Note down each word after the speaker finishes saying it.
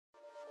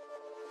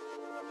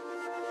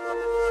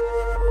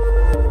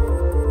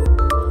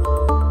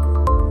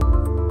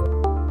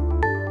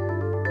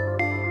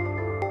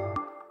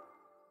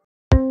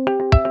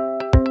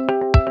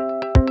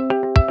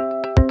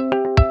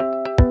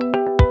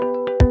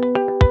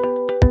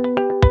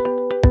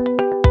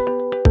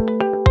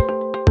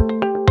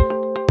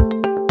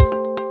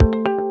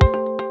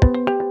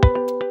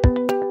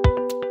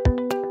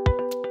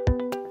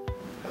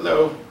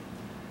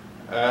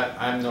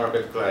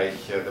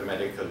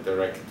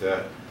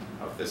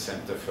of the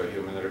Center for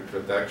Human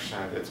Reproduction.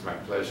 It's my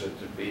pleasure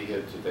to be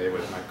here today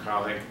with my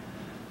colleague,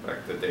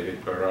 Dr.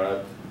 David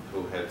Barad,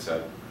 who heads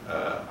up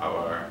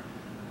our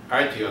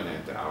ART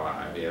unit, our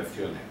IVF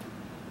unit.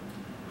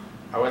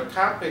 Our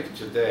topic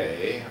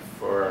today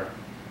for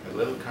a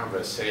little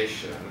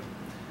conversation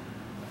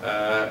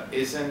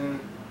is an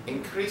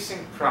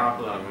increasing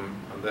problem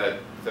that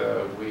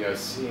we are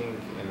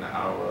seeing in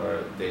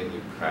our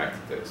daily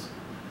practice,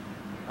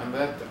 and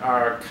that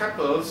are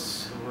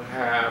couples who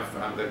have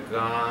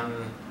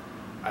undergone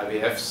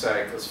IVF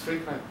cycles,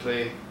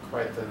 frequently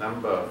quite a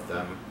number of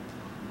them,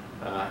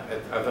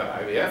 at other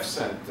IVF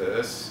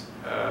centers,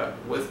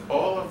 with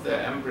all of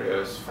their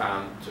embryos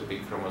found to be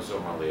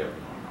chromosomally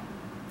abnormal.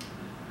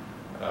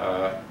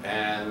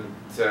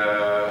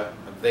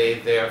 They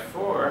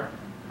therefore,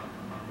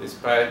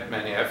 despite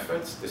many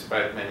efforts,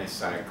 despite many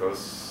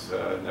cycles,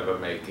 never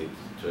make it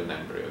to an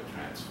embryo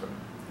transfer.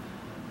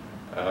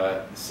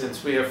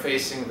 Since we are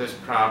facing this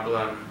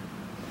problem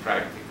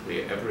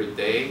practically every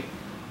day,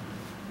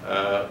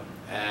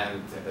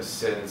 and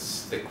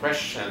since the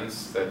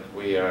questions that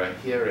we are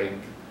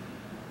hearing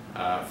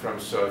from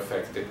so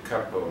affected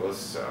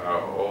couples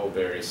are all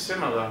very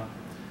similar,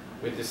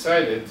 we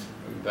decided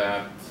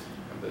that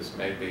this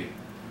may be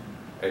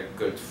a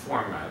good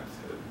format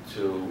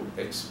to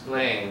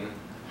explain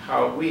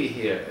how we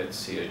here at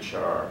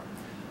CHR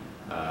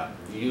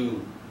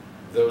view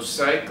those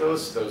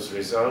cycles, those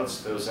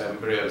results, those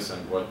embryos,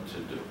 and what to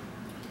do.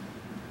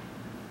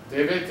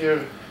 David,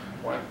 you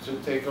want to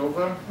take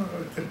over?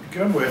 To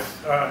begin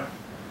with,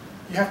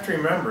 you have to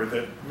remember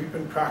that we've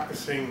been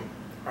practicing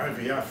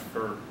IVF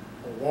for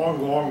a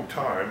long, long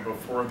time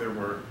before there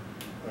were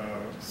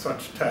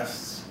such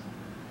tests.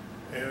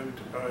 And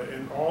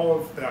in all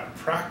of that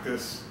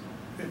practice,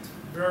 it's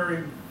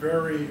very,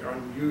 very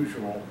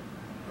unusual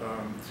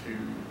to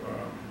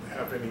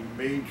have any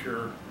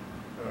major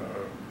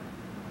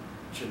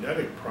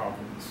genetic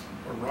problems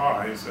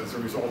arise as a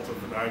result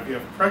of an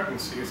IVF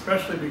pregnancy,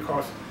 especially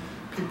because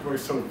people are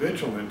so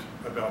vigilant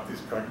about these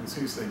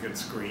pregnancies. They get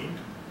screened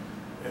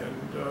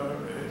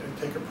and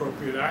take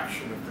appropriate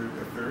action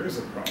if there is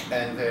a problem.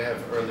 And they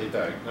have early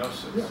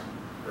diagnosis. Yeah,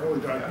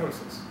 early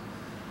diagnosis.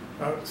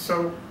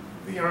 So,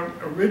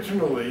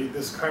 originally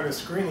this kind of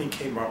screening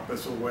came up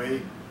as a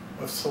way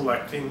of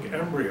selecting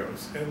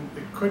embryos, and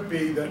it could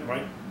be that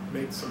might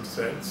make some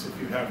sense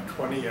if you have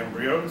 20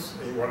 embryos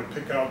and you want to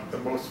pick out the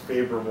most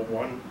favorable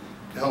one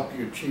to help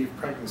you achieve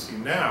pregnancy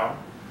now.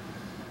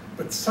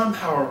 But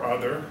somehow or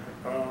other,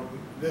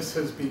 this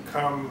has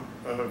become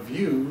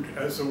viewed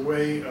as a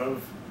way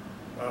of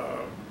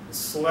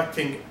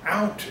selecting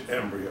out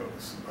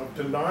embryos, of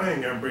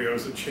denying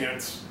embryos a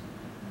chance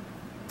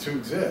to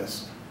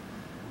exist.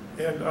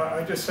 And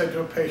I just said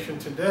to a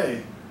patient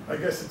today, I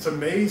guess it's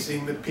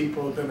amazing that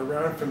people have been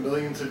around for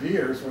millions of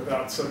years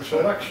without such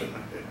selection.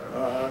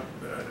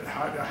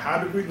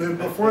 How did we live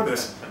before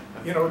this?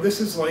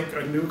 This is like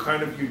a new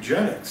kind of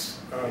eugenics,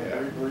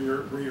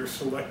 where you're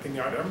selecting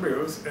out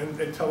embryos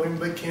and telling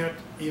them they can't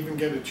even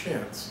get a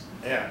chance.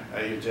 Yeah,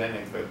 a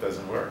eugenic that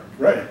doesn't work.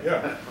 Right,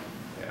 yeah.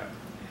 Yeah.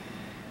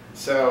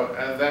 So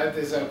that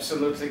is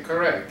absolutely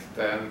correct.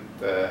 And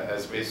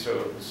as we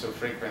so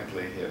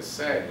frequently here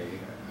say,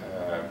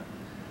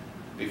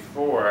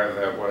 before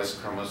there was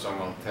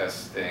chromosomal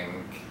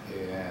testing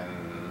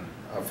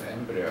of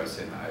embryos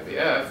in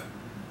IVF,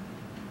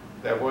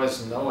 there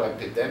was no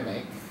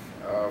epidemic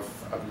of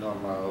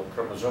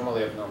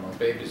chromosomally abnormal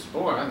babies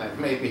born, and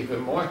maybe even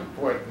more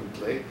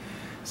importantly,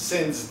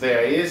 since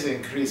there is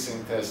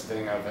increasing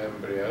testing of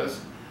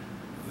embryos,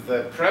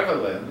 the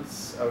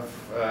prevalence of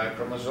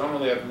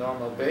chromosomally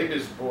abnormal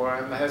babies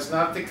born has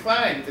not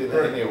declined in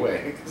any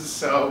way.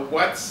 So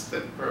what's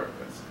the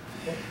purpose?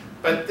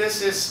 But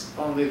this is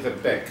only the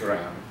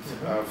background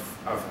of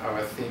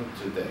our theme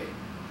today.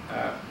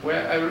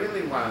 Where I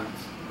really want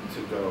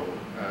to go,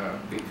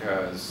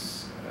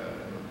 because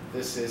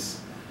this is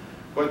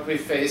what we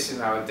face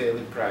in our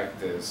daily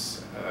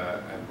practice,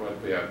 and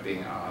what we are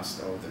being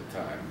asked all the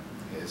time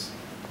is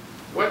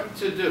what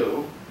to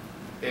do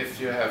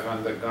if you have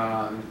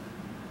undergone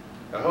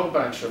a whole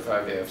bunch of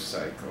IVF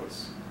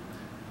cycles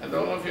and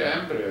all of your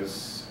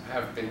embryos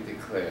have been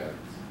declared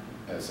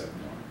as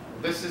abnormal.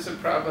 This is a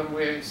problem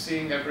we're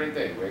seeing every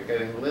day. We're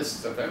getting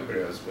lists of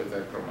embryos with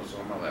their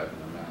chromosomal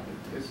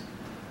abnormalities.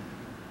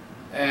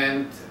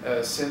 And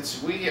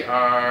since we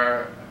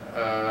are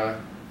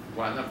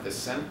one of the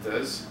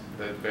centers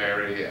that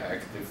very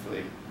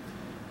actively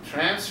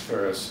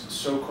transfers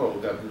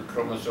so-called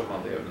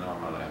chromosomally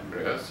abnormal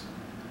embryos,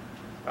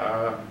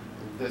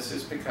 this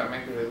is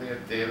becoming really a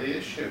daily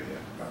issue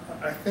here.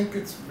 I think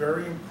it's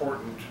very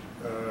important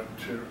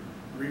to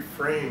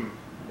reframe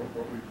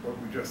what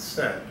we just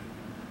said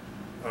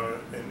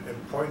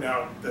and point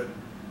out that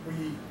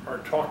we are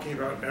talking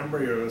about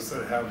embryos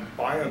that have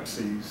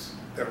biopsies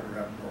that were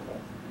abnormal.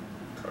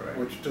 Correct.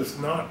 Which does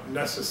not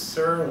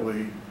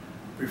necessarily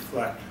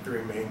reflect the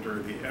remainder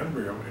of the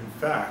embryo. In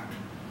fact,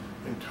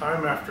 in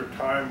time after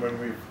time when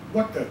we've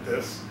looked at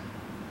this,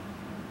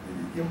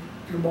 you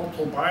do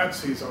multiple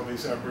biopsies on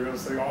these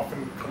embryos, they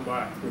often come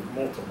back with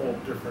multiple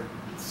different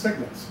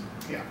signals.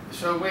 Yeah.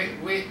 So we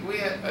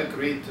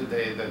agreed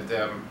today that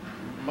there are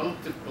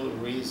multiple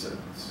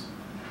reasons,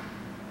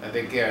 and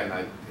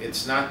again,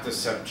 it's not the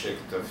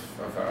subject of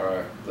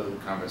our little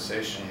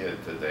conversation here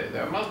today.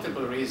 There are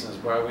multiple reasons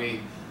why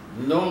we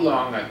no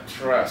longer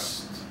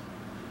trust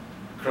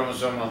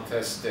chromosomal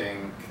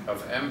testing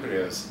of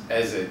embryos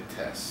as a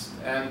test.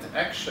 And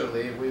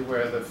actually, we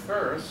were the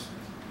first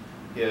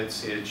here at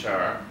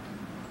CHR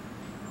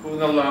who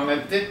no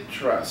longer did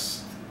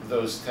trust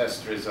those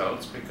test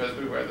results, because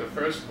we were the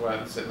first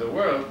ones in the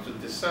world to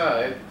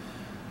decide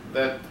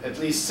that at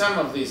least some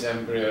of these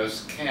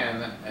embryos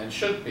can and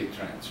should be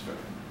transferred.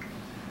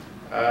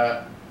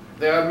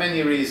 There are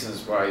many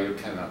reasons why you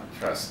cannot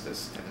trust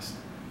this test.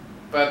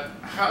 But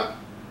how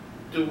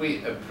do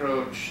we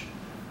approach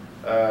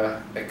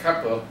a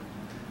couple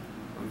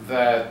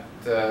that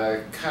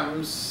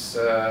comes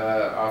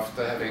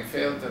after having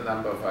failed a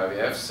number of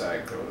IVF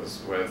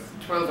cycles with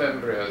 12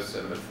 embryos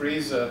in the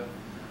freezer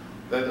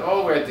that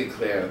all were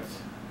declared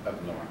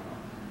abnormal?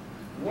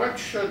 What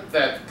should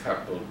that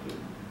couple do?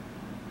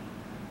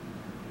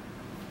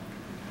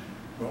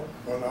 Well,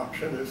 one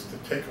option is to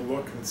take a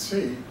look and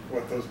see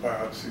what those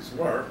biopsies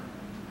were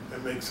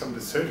and make some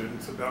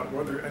decisions about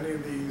whether any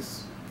of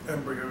these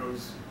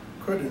embryos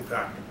could in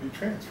fact be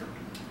transferred.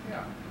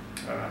 Yeah,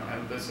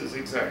 and this is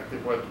exactly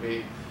what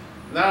we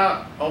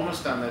now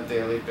almost on a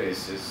daily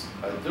basis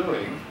are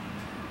doing.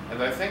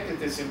 And I think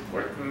it is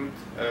important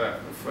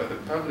for the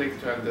public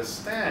to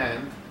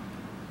understand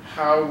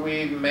how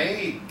we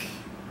make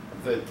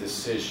the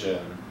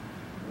decision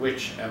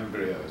which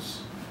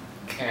embryos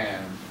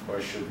can or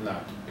should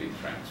not be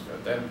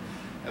transferred.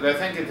 And I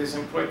think it is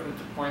important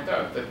to point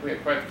out that we are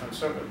quite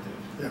conservative.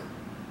 Yeah.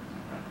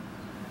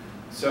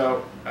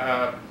 So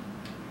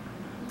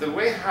the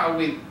way how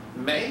we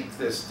make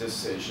this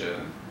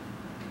decision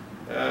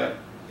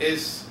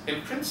is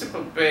in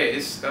principle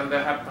based on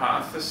the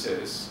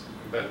hypothesis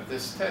that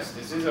this test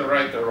is either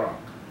right or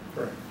wrong.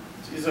 Correct.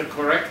 It's either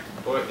correct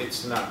or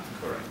it's not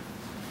correct.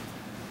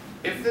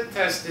 If the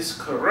test is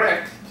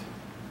correct,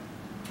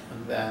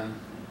 then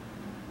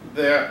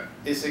there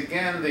is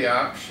again the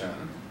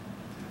option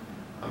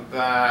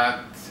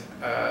that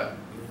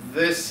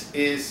this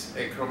is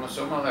a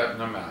chromosomal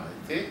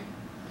abnormality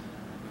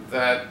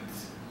that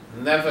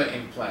never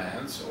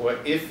implants, or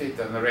if it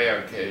on a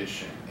rare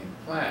occasion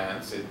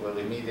implants, it will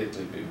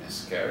immediately be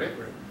miscarried.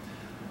 Right.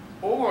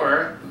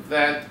 Or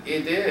that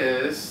it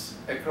is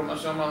a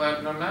chromosomal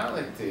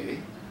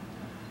abnormality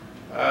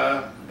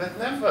that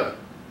never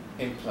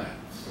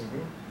implants.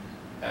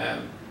 Mm-hmm.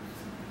 And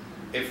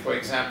if, for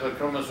example, a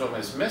chromosome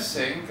is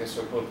missing, a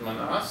so-called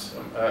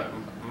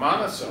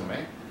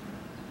monosomy,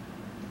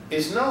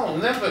 is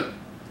known never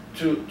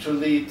to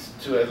lead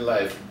to a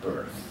live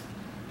birth.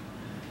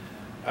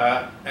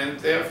 And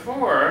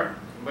therefore,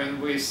 when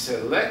we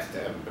select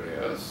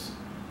embryos,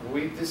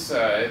 we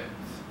decide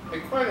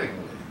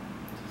accordingly.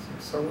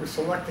 So we're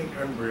selecting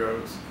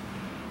embryos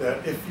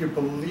that, if you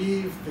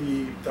believe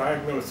the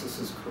diagnosis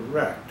is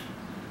correct,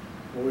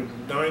 would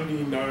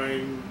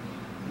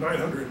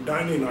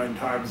 999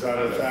 times out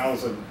of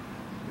 1,000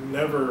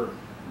 never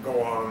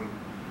go on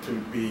to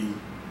be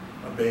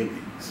a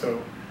baby.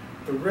 So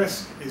the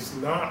risk is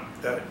not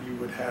that you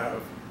would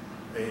have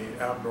an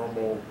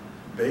abnormal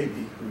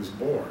baby who's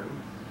born.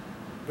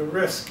 The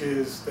risk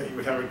is that you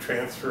would have a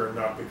transfer and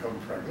not become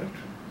pregnant.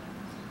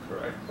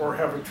 Correct. Or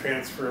have a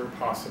transfer and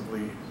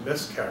possibly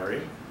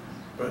miscarry,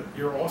 but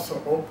you're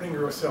also opening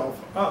yourself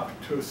up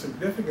to a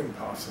significant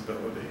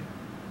possibility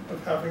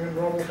of having a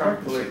normal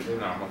pregnancy. Completely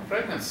normal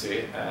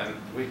pregnancy. And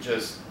we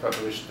just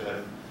published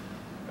a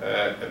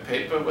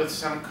paper with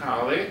some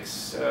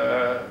colleagues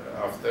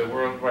of the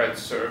worldwide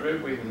survey.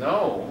 We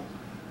know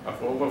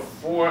of over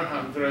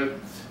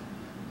 400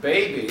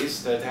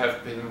 babies that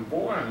have been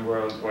born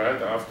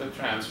worldwide after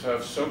transfer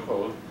of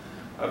so-called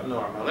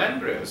abnormal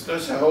embryos.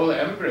 Those are whole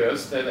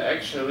embryos that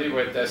actually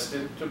were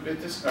destined to be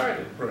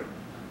discarded. Right.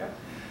 Okay?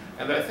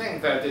 And I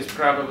think that is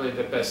probably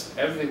the best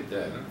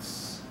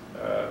evidence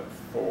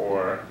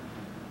for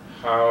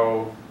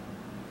how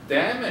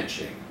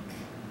damaging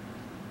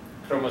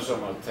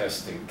chromosomal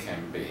testing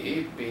can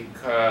be,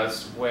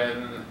 because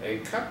when a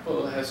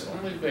couple has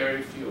only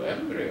very few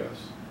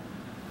embryos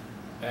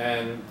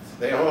and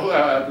they all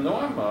are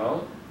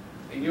abnormal,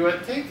 you are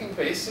taking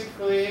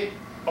basically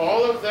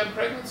all of their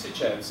pregnancy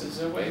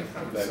chances away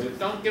from them. You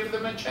don't give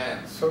them a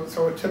chance.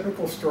 So a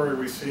typical story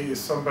we see is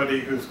somebody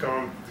who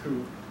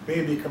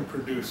maybe can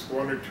produce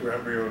 1 or 2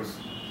 embryos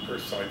per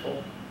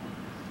cycle,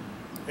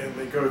 and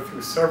they go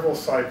through several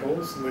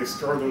cycles and they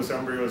store those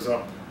embryos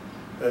up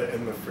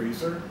in the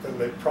freezer. Then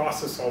they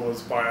process all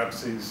those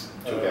biopsies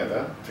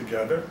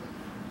together,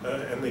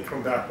 and they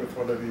come back with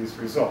one of these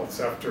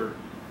results after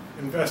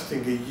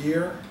investing a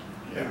year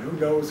and who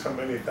knows how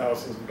many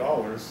thousands of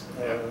dollars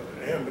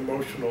and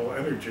emotional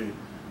energy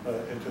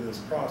into this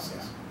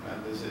process.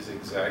 And this is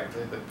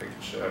exactly the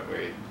picture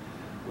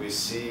we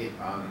see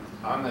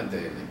on a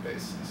daily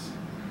basis.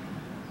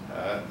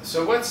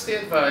 So what's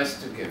the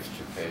advice to give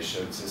to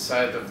patients,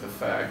 aside of the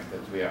fact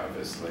that we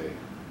obviously,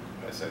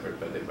 as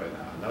everybody by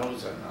now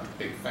knows, are not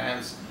big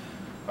fans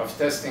of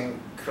testing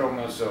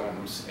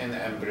chromosomes in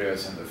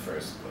embryos in the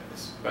first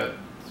place. But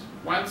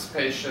once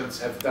patients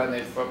have done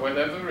it for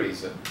whatever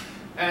reason,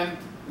 and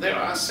there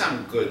are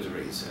some good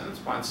reasons,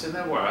 once in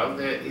a while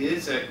there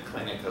is a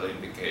clinical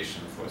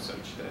indication for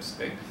such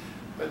testing,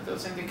 but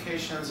those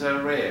indications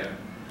are rare.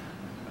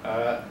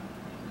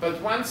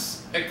 But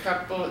once a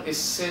couple is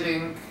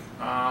sitting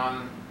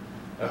on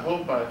a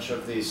whole bunch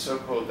of these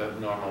so-called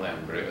abnormal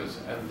embryos,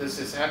 and this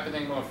is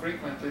happening more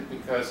frequently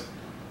because,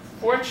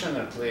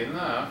 fortunately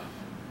enough,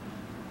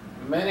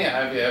 many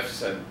IVF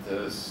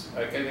centers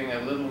are getting a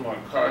little more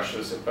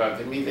cautious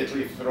about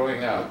immediately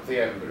throwing out the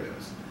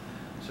embryos.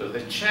 So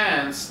the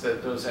chance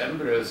that those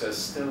embryos are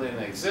still in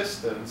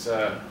existence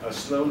are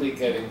slowly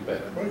getting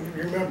better. Well,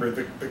 you remember,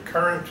 the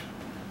current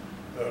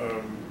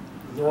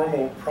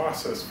normal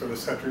process for the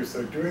centers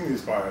that are doing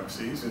these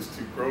biopsies is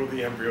to grow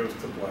the embryos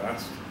to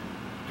blast,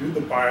 do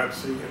the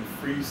biopsy, and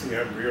freeze the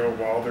embryo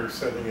while they're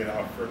sending it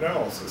out for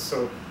analysis.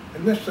 So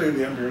initially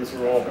the embryos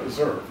are all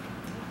preserved.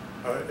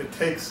 It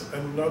takes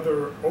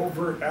another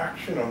overt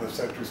action on the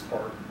center's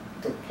part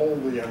to pull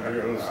the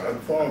embryos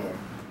and thaw them.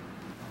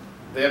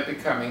 They're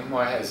becoming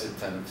more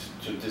hesitant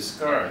to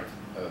discard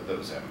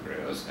those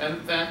embryos,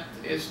 and that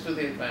is to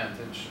the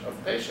advantage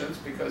of patients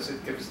because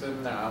it gives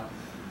them now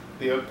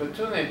the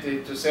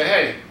opportunity to say,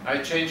 hey, I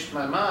changed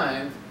my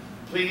mind,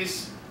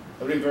 please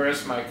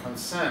reverse my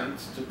consent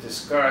to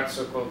discard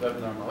so-called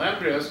abnormal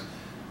embryos,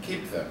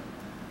 keep them,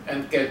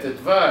 and get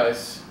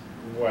advice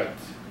what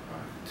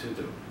to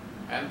do.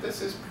 And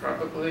this is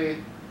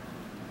probably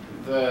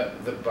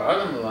the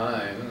bottom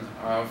line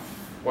of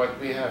what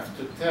we have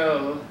to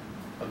tell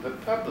the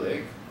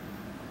public.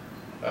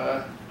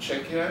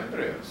 Check your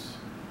embryos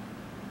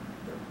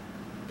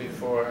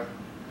before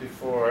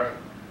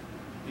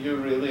you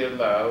really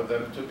allow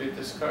them to be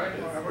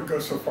discarded. Well, I would go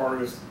so far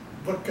as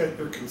look at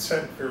your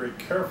consent very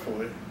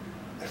carefully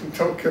and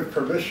don't give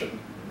permission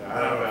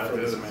for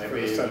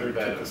the center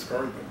to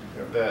discard them.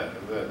 Yeah.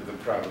 The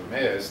problem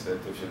is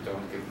that if you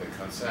don't give the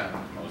consent,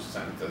 most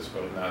centers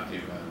will not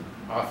even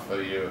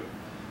offer you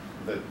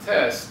the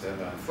test,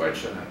 and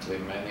unfortunately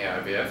many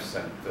IVF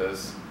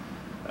centers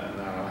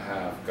now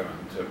have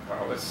gone to a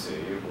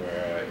policy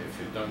where if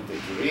you don't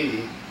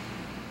agree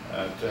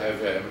to have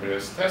your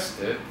embryos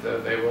tested,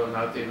 they will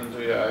not even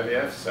do your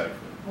IVF cycle.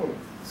 Well,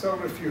 so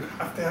if you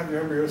have to have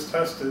your embryos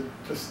tested,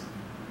 just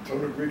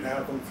don't agree to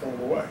have them thrown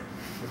away.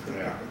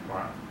 Yeah,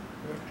 wow.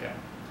 Yeah.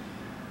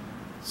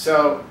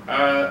 So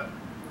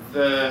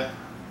the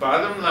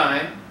bottom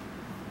line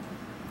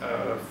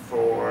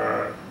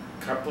for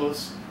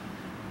couples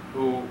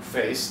who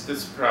face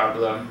this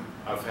problem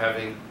of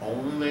having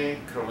only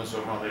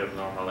chromosomally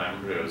abnormal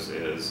embryos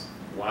is,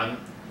 one,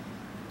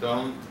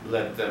 don't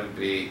let them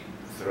be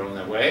thrown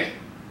away,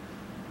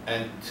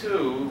 and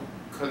two,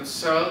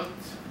 consult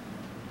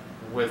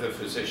with a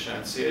physician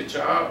at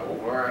CHR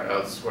or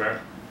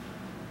elsewhere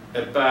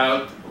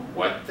about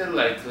what the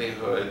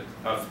likelihood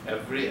of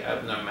every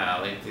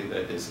abnormality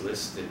that is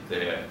listed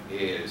there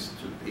is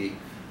to be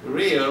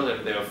real,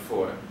 and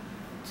therefore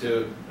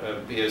to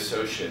be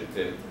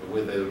associated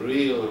with a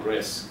real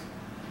risk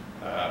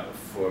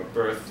for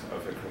birth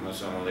of a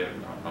chromosomally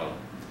abnormal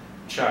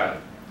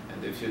child.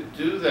 And if you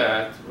do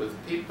that with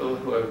people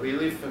who are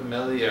really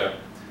familiar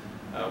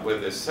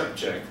with the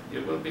subject,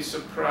 you will be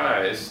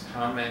surprised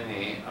how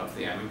many of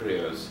the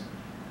embryos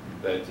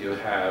that you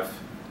have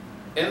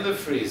in the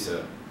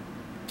freezer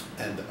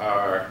and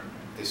are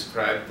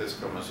described as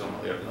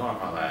chromosomally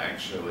abnormal are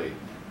actually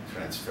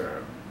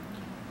transferable.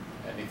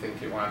 Anything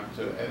you want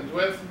to end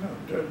with?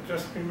 No,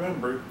 just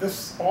remember,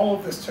 all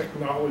of this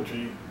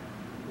technology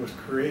was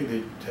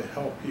created to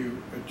help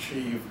you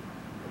achieve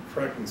a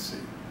pregnancy.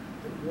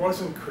 It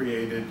wasn't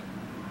created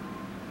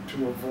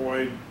to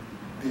avoid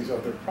these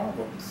other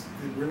problems.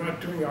 We're not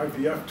doing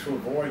IVF to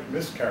avoid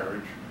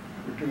miscarriage.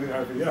 We're doing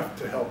IVF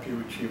to help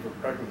you achieve a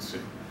pregnancy.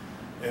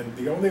 And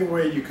the only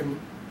way you can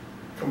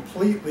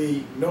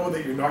completely know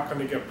that you're not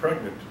going to get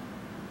pregnant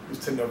is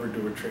to never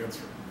do a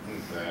transfer.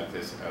 That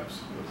is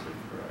absolutely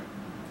correct.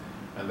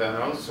 And then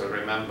also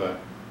remember,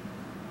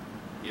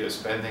 you're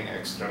spending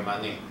extra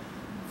money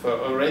for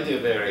already a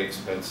very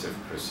expensive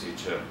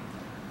procedure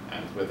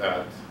and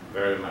without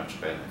very much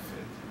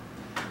benefit.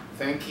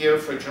 Thank you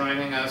for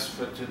joining us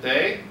for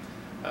today,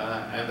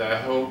 and I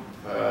hope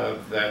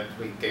that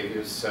we gave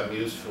you some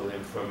useful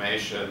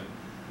information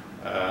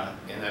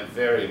in a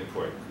very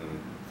important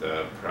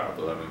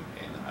problem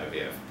in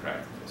IVF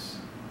practice.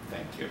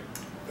 Thank you.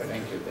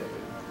 Thank you,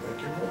 David.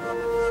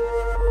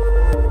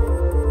 Thank you.